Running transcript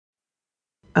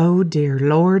Oh, dear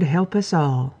Lord, help us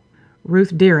all.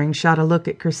 Ruth Deering shot a look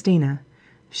at Christina.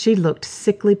 She looked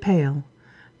sickly pale.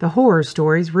 The horror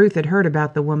stories Ruth had heard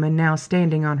about the woman now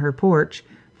standing on her porch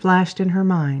flashed in her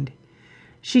mind.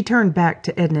 She turned back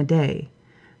to Edna Day.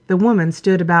 The woman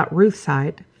stood about Ruth's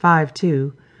height,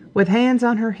 5'2", with hands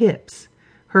on her hips.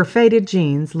 Her faded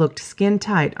jeans looked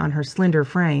skin-tight on her slender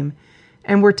frame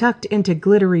and were tucked into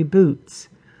glittery boots.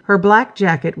 Her black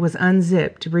jacket was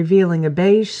unzipped, revealing a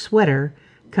beige sweater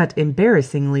cut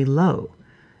embarrassingly low.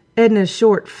 Edna's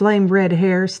short, flame-red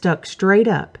hair stuck straight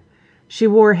up. She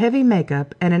wore heavy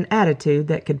makeup and an attitude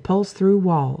that could pulse through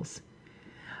walls.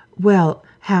 "Well,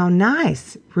 how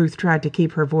nice!" Ruth tried to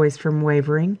keep her voice from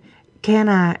wavering. "Can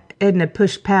I—" Edna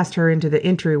pushed past her into the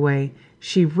entryway.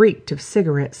 She reeked of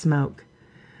cigarette smoke.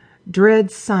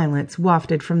 Dread silence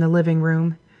wafted from the living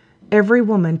room. Every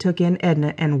woman took in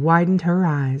Edna and widened her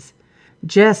eyes.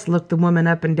 Jess looked the woman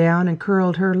up and down and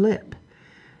curled her lip.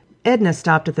 Edna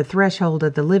stopped at the threshold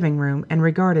of the living room and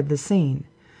regarded the scene.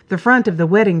 The front of the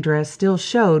wedding dress still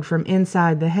showed from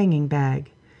inside the hanging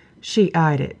bag. She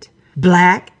eyed it.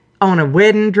 "Black on a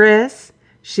wedding dress?"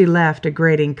 She laughed a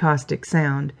grating, caustic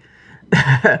sound.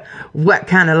 "What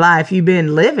kind of life you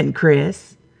been living,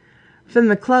 Chris?" From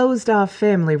the closed-off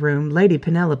family room, Lady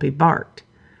Penelope barked.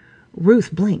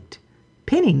 Ruth blinked.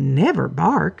 Penny never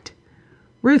barked.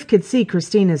 Ruth could see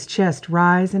Christina's chest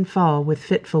rise and fall with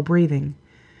fitful breathing.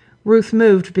 Ruth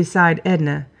moved beside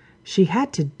Edna. She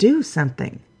had to do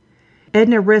something.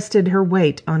 Edna rested her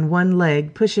weight on one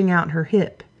leg, pushing out her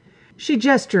hip. She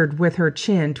gestured with her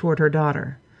chin toward her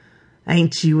daughter.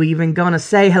 "Ain't you even gonna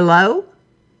say hello?"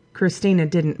 Christina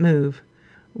didn't move.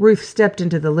 Ruth stepped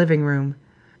into the living room.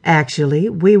 "Actually,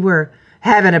 we were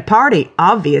having a party,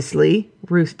 obviously."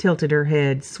 Ruth tilted her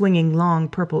head, swinging long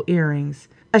purple earrings.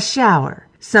 "A shower,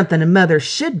 something a mother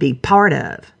should be part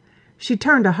of." She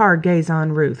turned a hard gaze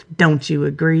on Ruth. "Don't you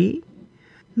agree?"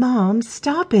 "Mom,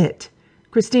 stop it."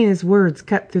 Christina's words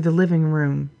cut through the living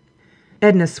room.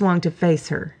 Edna swung to face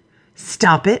her.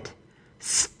 "Stop it?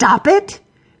 Stop it?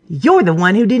 You're the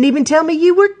one who didn't even tell me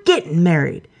you were getting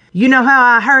married. You know how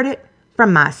I heard it?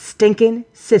 From my stinking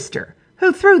sister,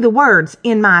 who threw the words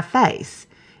in my face."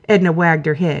 Edna wagged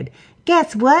her head.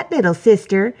 "Guess what, little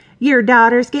sister? Your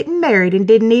daughter's getting married and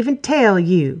didn't even tell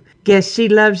you. Guess she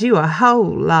loves you a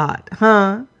whole lot,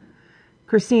 huh?"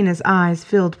 Christina's eyes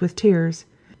filled with tears.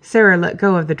 Sarah let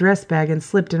go of the dress bag and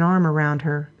slipped an arm around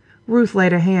her. Ruth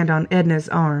laid a hand on Edna's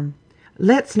arm.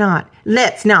 Let's not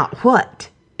what?"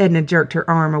 Edna jerked her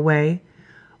arm away.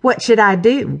 "What should I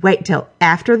do? Wait till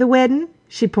after the wedding?"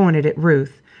 She pointed at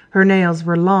Ruth. Her nails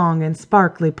were long and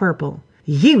sparkly purple.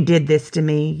 "You did this to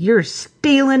me. You're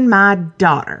stealing my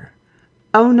daughter."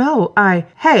 "Oh, no,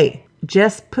 Hey!"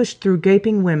 Jess pushed through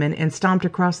gaping women and stomped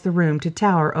across the room to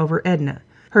tower over Edna.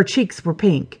 Her cheeks were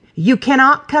pink. "You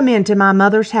cannot come into my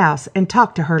mother's house and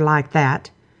talk to her like that."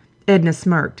 Edna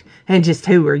smirked. "And just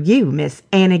who are you, Miss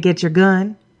Annie Get Your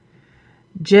Gun?"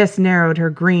 Jess narrowed her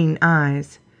green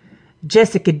eyes.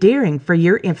 "Jessica Deering, for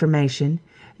your information.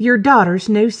 Your daughter's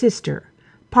new sister.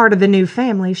 Part of the new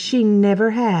family she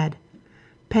never had."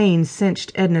 Pain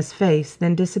cinched Edna's face,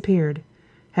 then disappeared.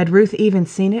 Had Ruth even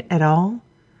seen it at all?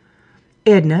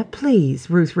 "Edna, please."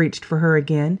 Ruth reached for her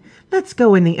again. "Let's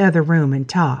go in the other room and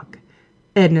talk."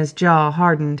 Edna's jaw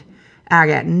hardened. "I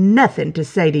got nothing to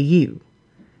say to you."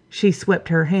 She swept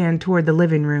her hand toward the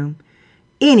living room.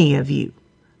 "Any of you.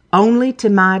 Only to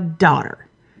my daughter."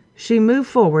 She moved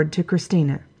forward to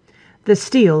Christina. The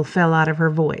steel fell out of her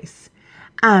voice.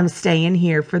 "I'm staying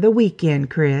here for the weekend,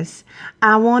 Chris.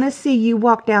 I want to see you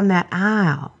walk down that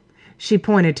aisle." She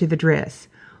pointed to the dress.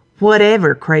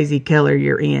 "Whatever crazy color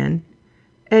you're in."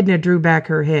 Edna drew back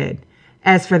her head.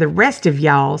 "As for the rest of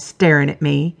y'all staring at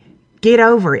me, get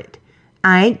over it.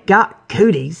 I ain't got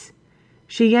cooties."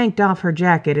 She yanked off her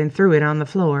jacket and threw it on the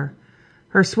floor.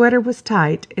 Her sweater was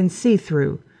tight and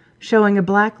see-through, showing a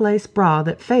black lace bra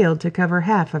that failed to cover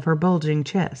half of her bulging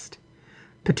chest.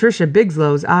 Patricia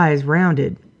Bigslow's eyes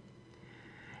rounded.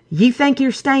 "You think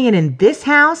you're staying in this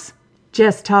house?"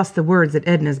 Jess tossed the words at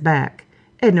Edna's back.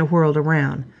 Edna whirled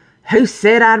around. "Who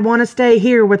said I'd want to stay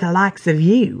here with the likes of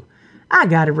you? I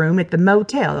got a room at the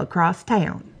motel across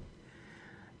town."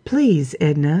 "Please,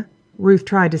 Edna." Ruth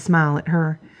tried to smile at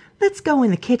her. "Let's go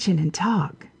in the kitchen and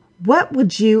talk." "What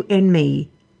would you and me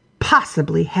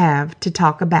possibly have to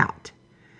talk about?"